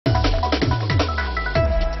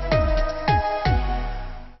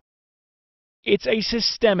It's a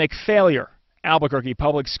systemic failure. Albuquerque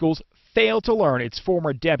Public Schools failed to learn its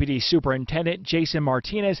former deputy superintendent, Jason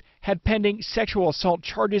Martinez, had pending sexual assault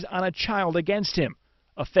charges on a child against him.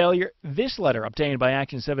 A failure this letter, obtained by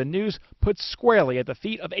Action 7 News, puts squarely at the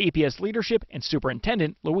feet of APS leadership and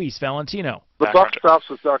Superintendent Luis Valentino. The buck stops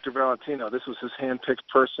with Dr. Valentino. This was his hand-picked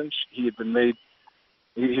person. He had been made.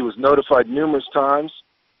 He was notified numerous times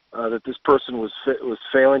that this person was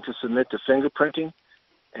failing to submit to fingerprinting,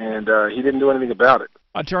 and he didn't do anything about it.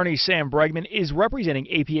 Attorney Sam Bregman is representing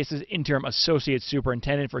APS's interim associate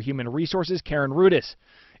superintendent for human resources, Karen Rudis.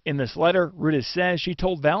 In this letter, Rudis says she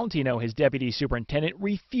told Valentino his deputy superintendent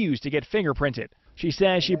refused to get fingerprinted. She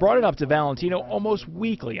says she brought it up to Valentino almost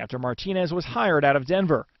weekly after Martinez was hired out of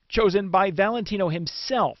Denver, chosen by Valentino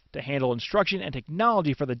himself to handle instruction and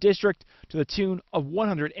technology for the district to the tune of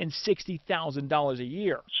 $160,000 a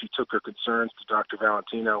year. She took her concerns to Dr.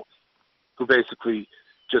 Valentino, who basically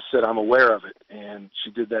just said, "I'm aware of it," and she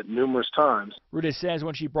did that numerous times. Rudis says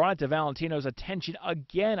when she brought it to Valentino's attention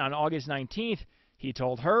again on August 19th, he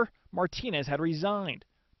told her Martinez had resigned.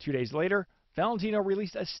 2 days later, Valentino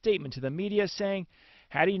released a statement to the media saying,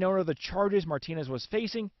 had he known of the charges Martinez was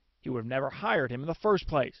facing, he would have never hired him in the first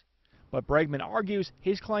place. But Bregman argues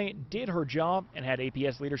his client did her job, and had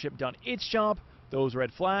APS leadership done its job, those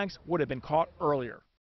red flags would have been caught earlier.